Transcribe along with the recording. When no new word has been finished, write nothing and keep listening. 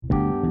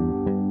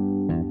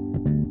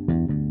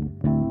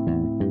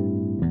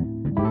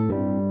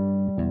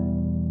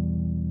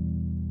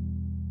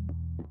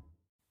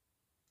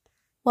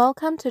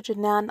Welcome to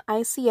Janan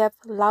ICF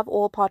Love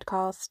All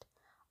podcast,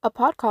 a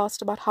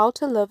podcast about how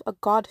to live a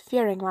God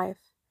fearing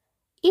life.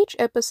 Each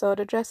episode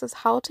addresses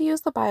how to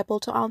use the Bible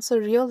to answer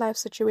real life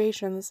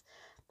situations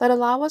that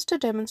allow us to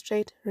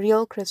demonstrate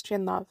real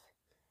Christian love.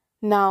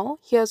 Now,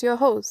 here's your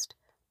host,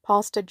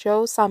 Pastor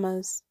Joe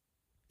Summers.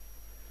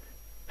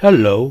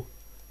 Hello,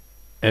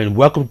 and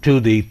welcome to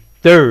the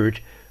third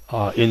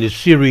in the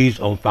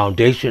series on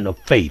Foundation of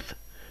Faith.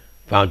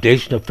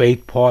 Foundation of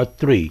Faith, Part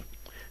 3.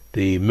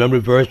 The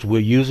memory verse we're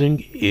using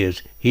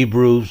is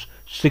Hebrews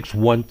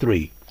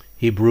 6:1-3.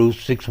 Hebrews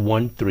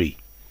 6:1-3.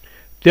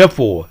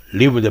 Therefore,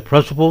 leaving the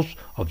principles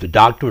of the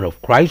doctrine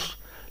of Christ,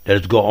 let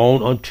us go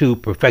on unto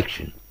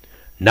perfection,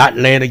 not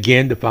laying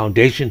again the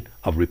foundation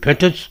of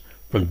repentance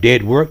from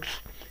dead works,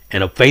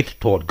 and of faith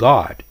toward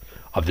God,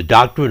 of the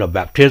doctrine of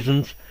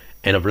baptisms,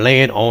 and of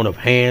laying on of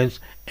hands,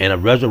 and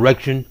of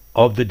resurrection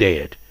of the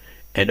dead,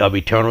 and of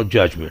eternal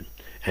judgment.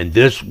 And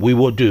this we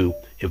will do,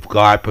 if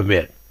God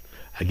permit.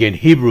 Again,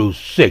 Hebrews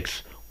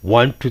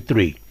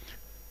 6:1-3.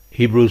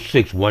 Hebrews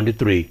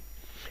 6:1-3.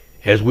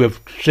 As we've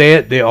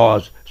said, there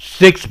are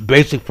 6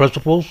 basic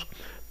principles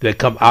that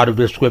come out of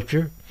this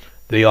scripture.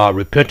 They are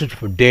repentance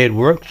from dead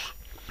works,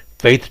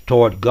 faith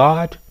toward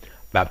God,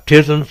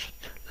 baptisms,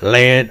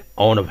 laying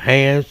on of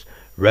hands,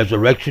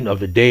 resurrection of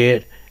the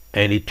dead,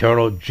 and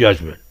eternal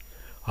judgment.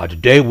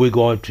 Today we're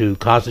going to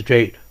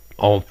concentrate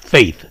on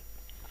faith.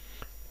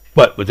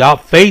 But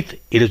without faith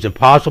it is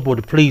impossible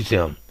to please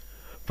him.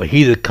 For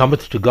he that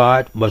cometh to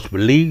God must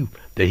believe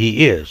that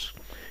he is,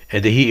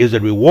 and that he is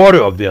a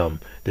rewarder of them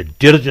that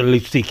diligently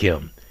seek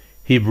him.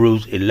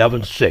 Hebrews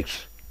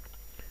 11:6.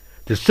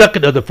 The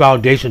second of the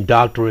foundation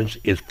doctrines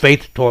is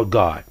faith toward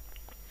God.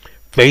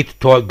 Faith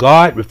toward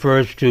God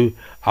refers to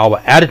our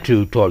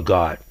attitude toward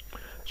God.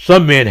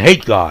 Some men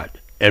hate God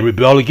and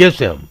rebel against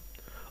him.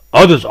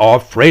 Others are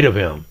afraid of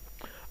him.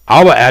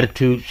 Our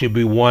attitude should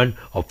be one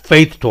of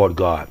faith toward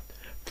God.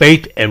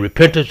 Faith and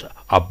repentance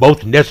are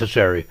both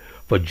necessary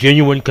for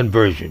genuine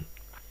conversion.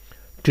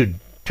 To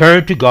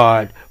turn to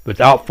God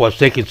without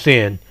forsaking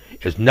sin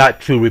is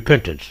not true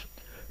repentance.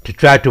 To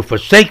try to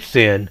forsake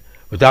sin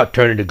without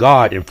turning to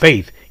God in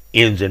faith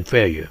ends in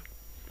failure.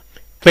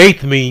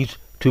 Faith means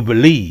to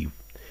believe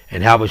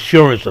and have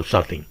assurance of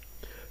something.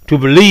 To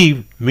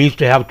believe means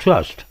to have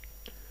trust.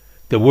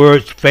 The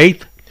words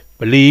faith,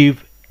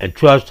 believe, and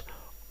trust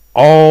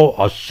all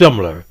are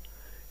similar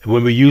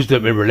when we use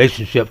them in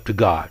relationship to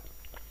God.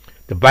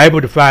 The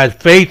Bible defines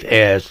faith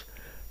as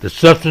the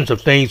substance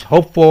of things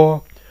hoped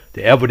for,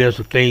 the evidence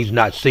of things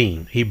not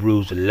seen.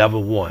 Hebrews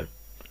 11:1.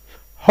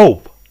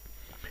 Hope.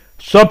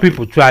 Some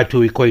people try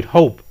to equate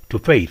hope to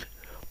faith,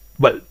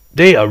 but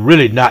they are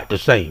really not the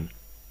same.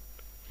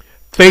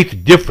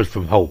 Faith differs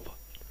from hope.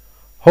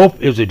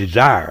 Hope is a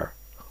desire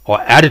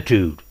or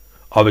attitude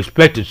of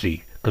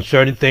expectancy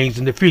concerning things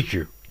in the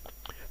future.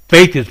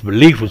 Faith is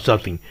belief in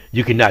something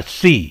you cannot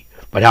see,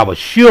 but have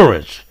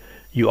assurance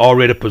you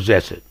already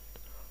possess it.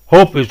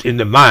 Hope is in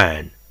the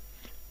mind.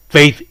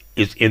 Faith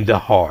is in the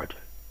heart.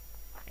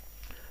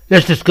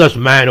 Let's discuss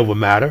mind over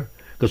matter,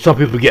 because some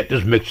people get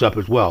this mixed up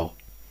as well.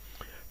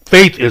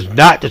 Faith is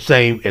not the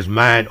same as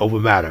mind over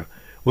matter,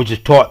 which is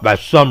taught by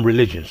some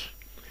religions.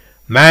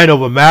 Mind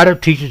over matter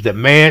teaches that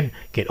man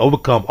can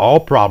overcome all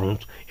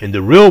problems in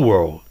the real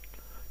world,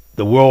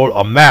 the world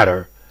of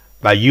matter,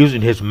 by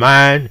using his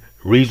mind,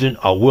 reason,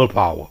 or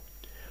willpower.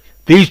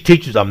 These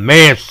teachings are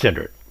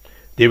man-centered.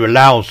 They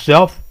rely on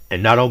self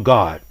and not on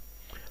God.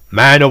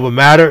 Mind over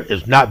matter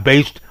is not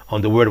based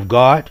on the Word of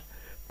God.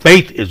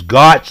 Faith is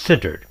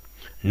God-centered,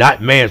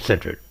 not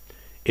man-centered.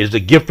 It is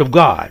a gift of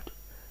God,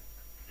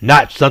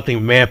 not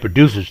something man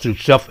produces through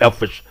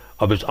self-efforts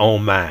of his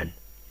own mind.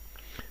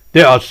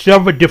 There are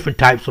several different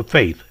types of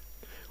faith.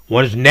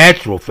 One is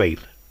natural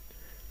faith.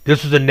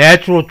 This is a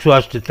natural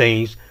trust in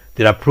things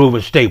that are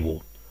proven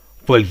stable.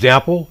 For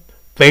example,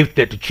 faith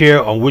that the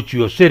chair on which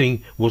you are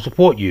sitting will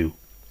support you.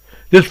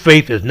 This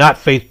faith is not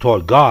faith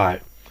toward God.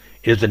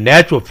 It is a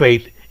natural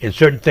faith in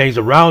certain things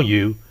around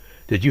you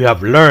that you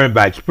have learned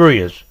by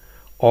experience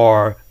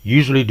are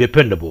usually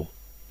dependable.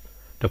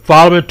 The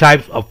following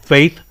types of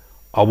faith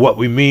are what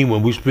we mean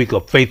when we speak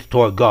of faith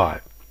toward God.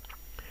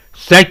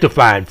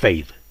 Sanctifying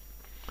faith.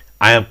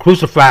 I am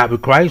crucified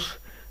with Christ,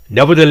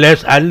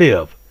 nevertheless I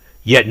live,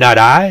 yet not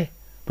I,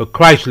 but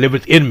Christ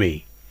liveth in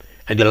me.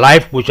 And the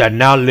life which I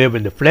now live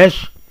in the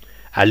flesh,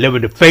 I live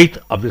in the faith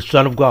of the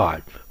Son of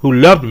God, who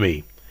loved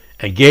me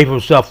and gave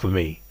himself for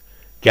me.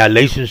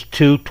 Galatians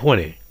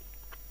 2:20.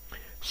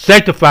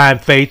 Sanctifying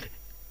faith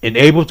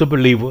enables the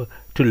believer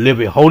to live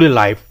a holy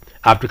life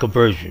after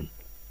conversion.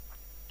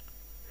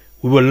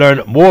 We will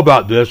learn more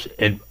about this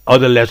in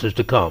other lessons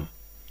to come.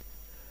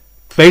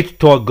 Faith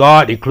toward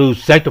God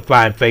includes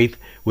sanctifying faith,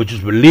 which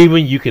is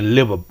believing you can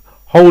live a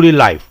holy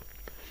life.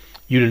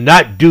 You do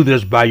not do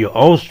this by your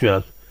own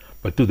strength,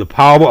 but through the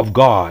power of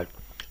God,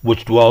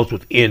 which dwells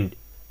within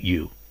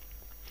you.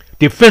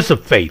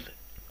 Defensive faith.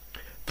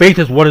 Faith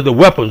is one of the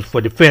weapons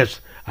for defense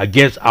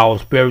against our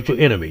spiritual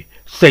enemy,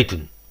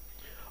 Satan.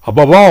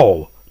 Above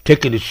all,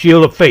 taking the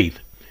shield of faith,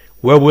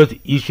 wherewith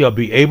ye shall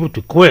be able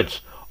to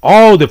quench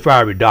all the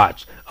fiery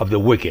darts of the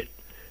wicked.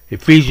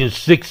 Ephesians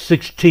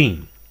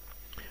 6:16.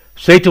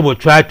 Satan will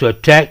try to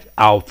attack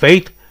our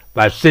faith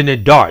by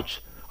sending darts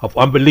of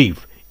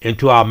unbelief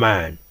into our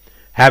mind.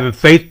 Having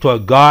faith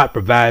toward God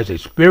provides a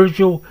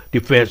spiritual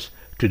defense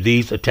to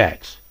these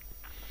attacks.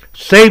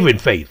 Saving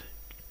faith.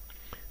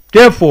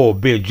 Therefore,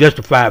 being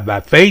justified by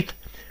faith,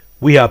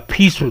 we have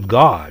peace with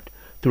God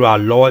through our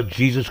Lord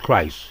Jesus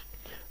Christ.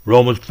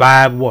 Romans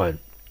 5:1.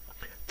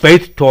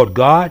 Faith toward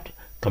God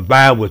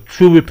combined with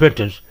true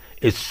repentance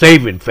is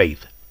saving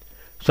faith.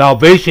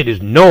 Salvation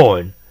is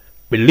knowing,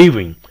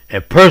 believing,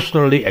 and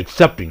personally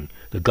accepting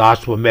the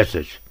gospel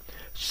message.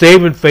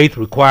 Saving faith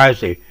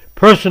requires a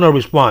personal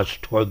response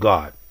toward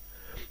God.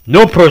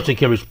 No person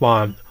can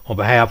respond on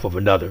behalf of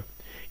another.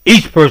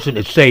 Each person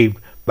is saved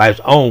by his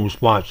own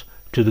response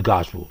to the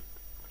gospel.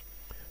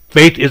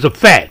 Faith is a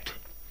fact.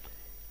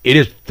 It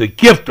is the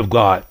gift of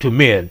God to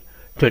men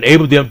to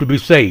enable them to be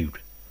saved.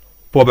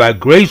 For by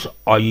grace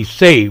are ye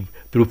saved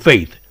through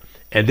faith,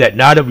 and that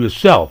not of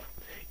yourself.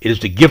 It is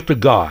the gift of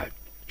God.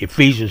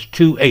 Ephesians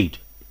 2:8.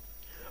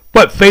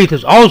 But faith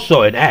is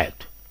also an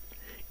act.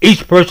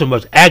 Each person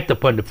must act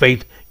upon the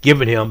faith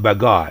given him by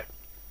God.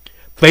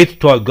 Faith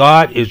toward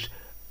God is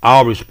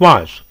our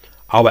response,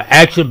 our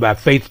action by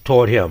faith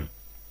toward him.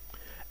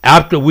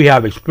 After we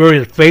have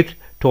experienced faith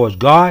towards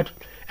God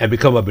and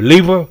become a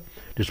believer,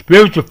 the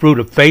spiritual fruit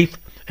of faith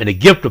and the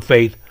gift of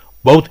faith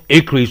both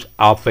increase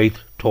our faith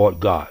toward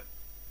God.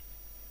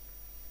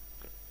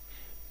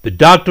 The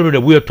doctrine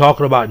that we are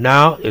talking about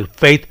now is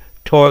faith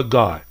toward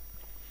God.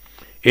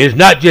 It is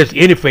not just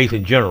any faith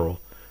in general,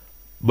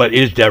 but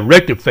it is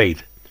directed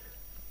faith,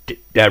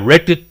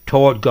 directed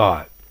toward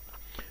God.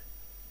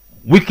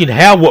 We can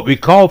have what we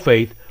call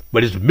faith,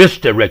 but it's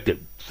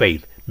misdirected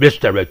faith.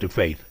 Misdirected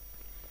faith.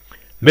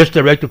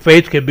 Misdirected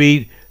faith can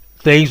be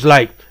things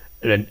like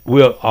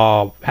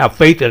we'll have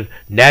faith in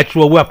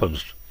natural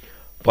weapons.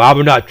 For I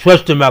will not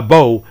trust in my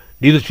bow,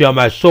 neither shall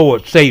my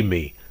sword save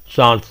me.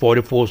 Psalms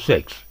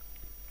 44:6.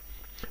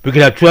 We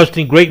can have trust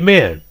in great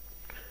men.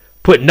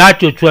 Put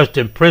not your trust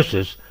in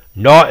princes,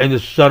 nor in the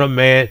Son of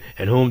Man,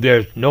 in whom there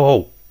is no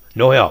hope,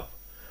 no help.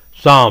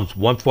 Psalms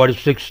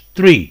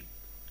 146:3.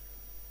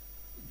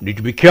 We need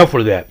to be careful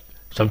of that.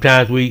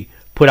 Sometimes we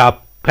put our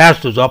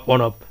pastors up on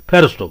a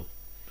pedestal,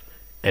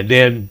 and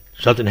then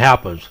something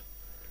happens,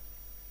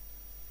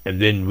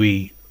 and then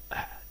we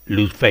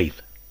lose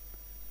faith.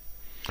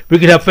 We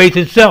can have faith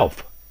in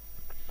self.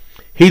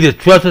 He that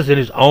trusteth in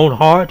his own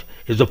heart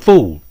is a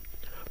fool,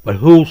 but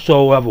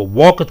whosoever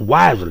walketh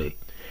wisely,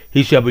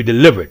 he shall be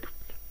delivered.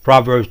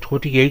 Proverbs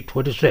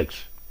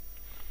 28:26.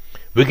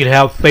 We can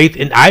have faith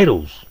in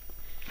idols.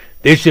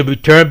 They shall be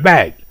turned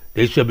back.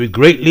 They shall be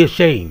greatly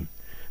ashamed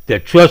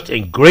that trust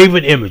in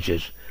graven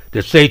images,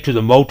 that say to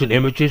the molten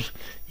images,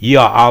 ye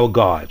are our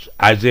gods.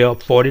 Isaiah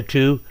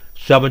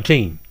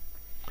 42:17.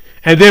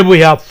 And then we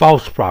have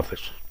false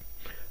prophets.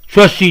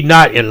 Trust ye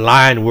not in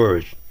lying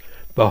words.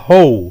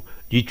 Behold,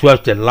 ye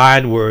trust in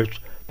lying words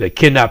that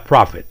cannot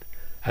profit.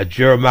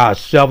 Jeremiah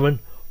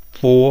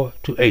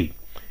 7:4-8.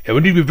 And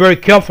we need to be very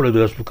careful of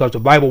this, because the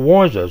Bible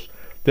warns us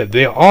that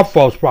there are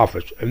false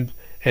prophets, and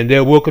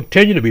there will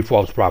continue to be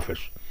false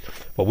prophets.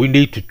 But we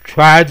need to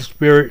try the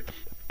Spirit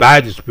by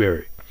the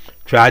Spirit.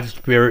 Try the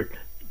Spirit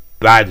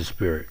by the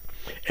Spirit.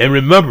 And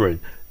remembering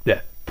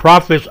that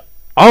prophets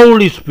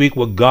only speak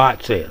what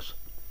God says.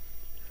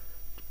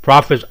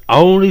 Prophets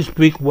only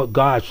speak what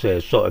God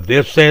says. So if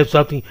they're saying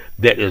something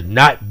that is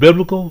not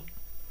biblical,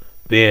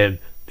 then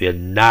they're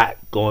not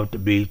going to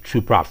be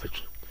true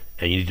prophets.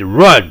 And you need to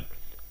run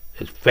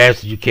as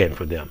fast as you can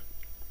from them.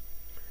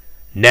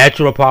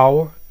 Natural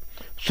power.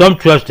 Some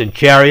trust in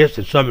chariots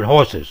and some in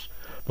horses,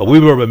 but we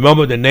will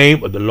remember the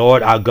name of the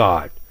Lord our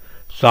God.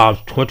 Psalms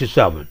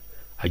 27.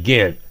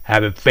 Again,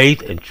 having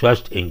faith and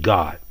trust in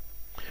God.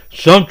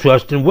 Some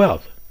trust in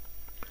wealth.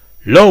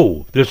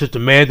 Lo, this is the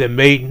man that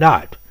made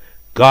not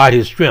God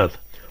his strength,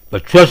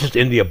 but trusteth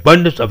in the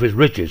abundance of his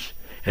riches,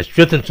 and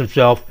strengthens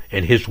himself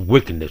in his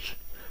wickedness.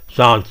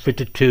 Psalm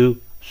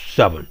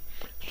 52:7.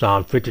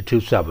 Psalm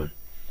 52:7.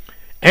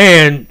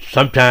 And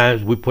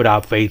sometimes we put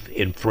our faith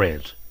in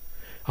friends,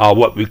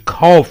 what we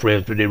call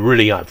friends, but they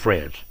really aren't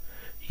friends.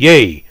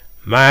 Yea,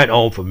 mine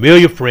own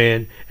familiar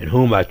friend, in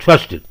whom I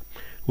trusted,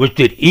 which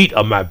did eat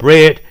of my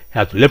bread,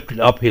 hath lifted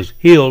up his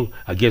heel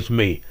against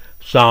me.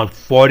 Psalm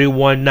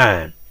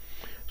 41:9.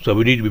 So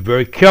we need to be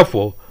very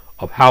careful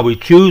of how we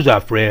choose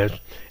our friends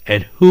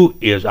and who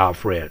is our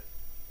friend.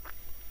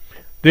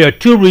 There are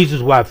two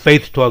reasons why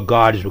faith toward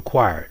God is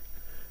required.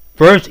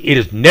 First, it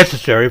is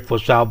necessary for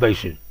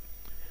salvation.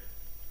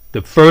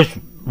 The first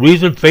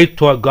reason faith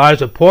toward God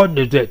is important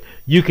is that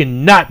you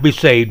cannot be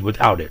saved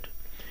without it.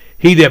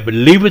 He that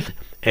believeth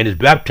and is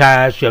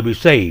baptized shall be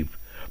saved,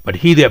 but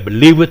he that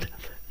believeth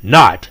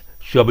not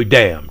shall be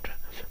damned.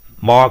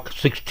 Mark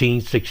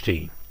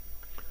 16:16.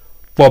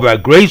 For by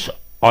grace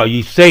are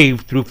ye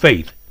saved through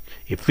faith.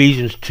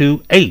 Ephesians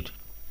 2:8.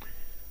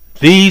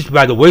 These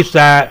by the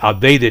wayside are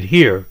they that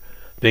hear,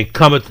 then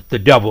cometh the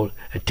devil,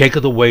 and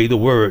taketh away the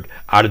word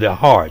out of their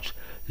hearts,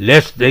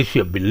 lest they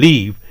should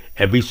believe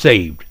and be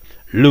saved.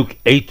 Luke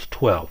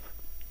 8:12.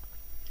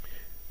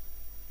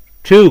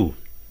 2.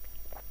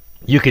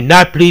 You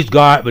cannot please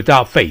God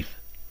without faith.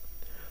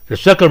 The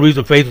second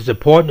reason faith is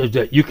important is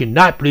that you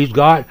cannot please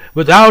God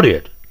without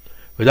it.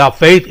 Without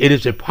faith, it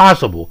is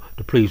impossible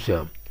to please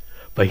Him.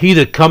 For he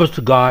that cometh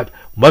to God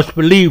must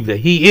believe that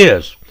He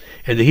is,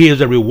 and that He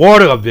is a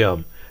rewarder of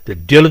them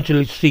that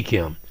diligently seek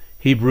Him.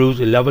 Hebrews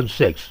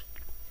 11:6.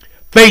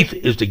 Faith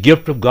is the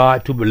gift of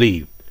God to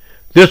believe.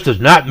 This does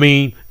not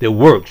mean that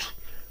works,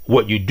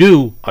 what you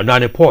do, are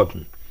not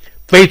important.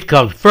 Faith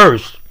comes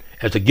first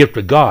as a gift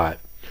of God.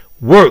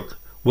 Work,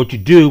 what you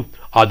do,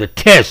 are the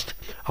test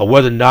of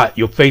whether or not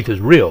your faith is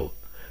real.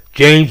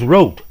 James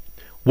wrote,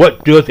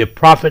 "What doeth it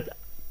profit,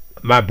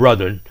 my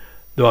brethren,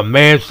 though a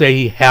man say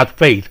he hath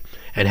faith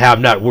and have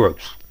not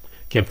works?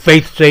 Can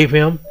faith save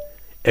him?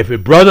 If a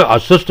brother or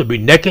sister be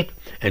naked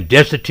and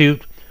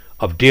destitute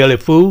of daily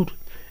food,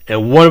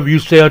 and one of you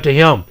say unto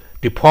him,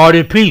 Depart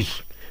in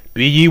peace,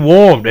 be ye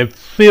warmed and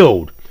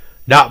filled,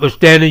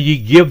 notwithstanding ye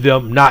give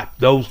them not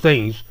those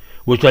things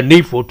which are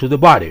needful to the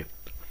body,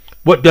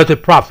 what doth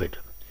it profit?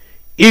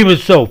 Even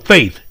so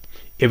faith,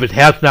 if it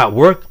hath not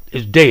worked,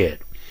 is dead,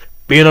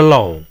 being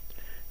alone.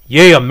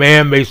 Yea, a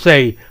man may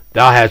say,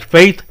 Thou hast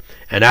faith,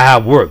 and I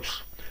have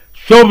works.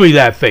 Show me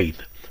thy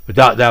faith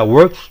without thy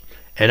works,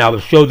 and I will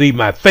show thee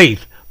my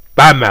faith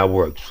by my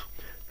works."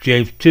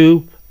 James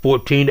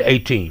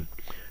 2:14-18.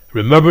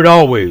 Remember it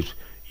always,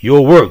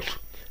 your works,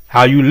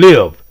 how you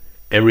live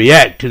and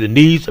react to the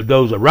needs of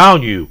those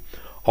around you,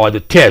 are the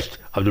test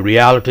of the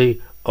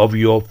reality of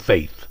your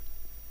faith.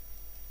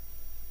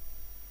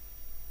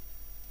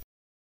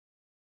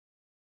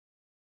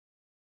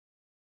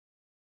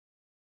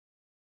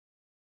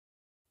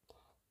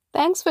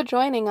 Thanks for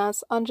joining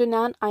us on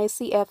Janan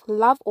ICF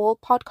Love All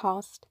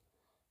podcast.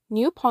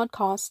 New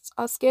podcasts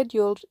are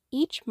scheduled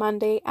each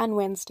Monday and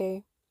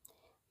Wednesday.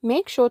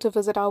 Make sure to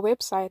visit our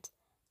website,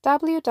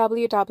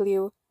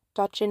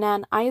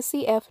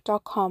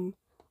 www.jananicf.com,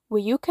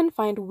 where you can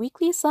find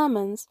weekly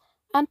sermons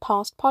and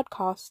past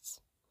podcasts.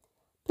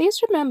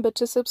 Please remember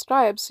to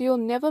subscribe so you'll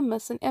never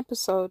miss an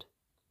episode.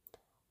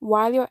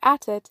 While you're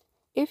at it,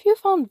 if you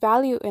found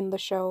value in the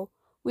show,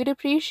 we'd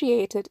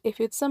appreciate it if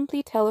you'd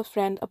simply tell a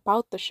friend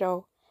about the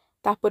show.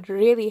 That would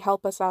really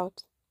help us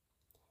out.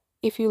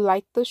 If you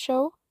liked the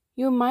show,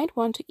 you might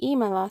want to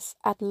email us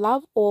at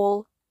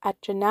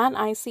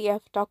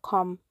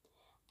loveall@jananicf.com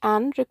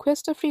and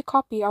request a free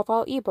copy of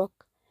our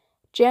ebook,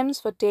 Gems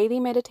for Daily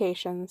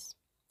Meditations,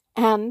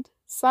 and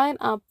sign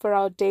up for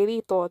our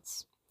daily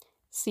thoughts.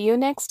 See you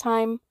next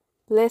time.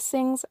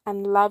 Blessings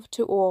and love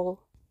to all.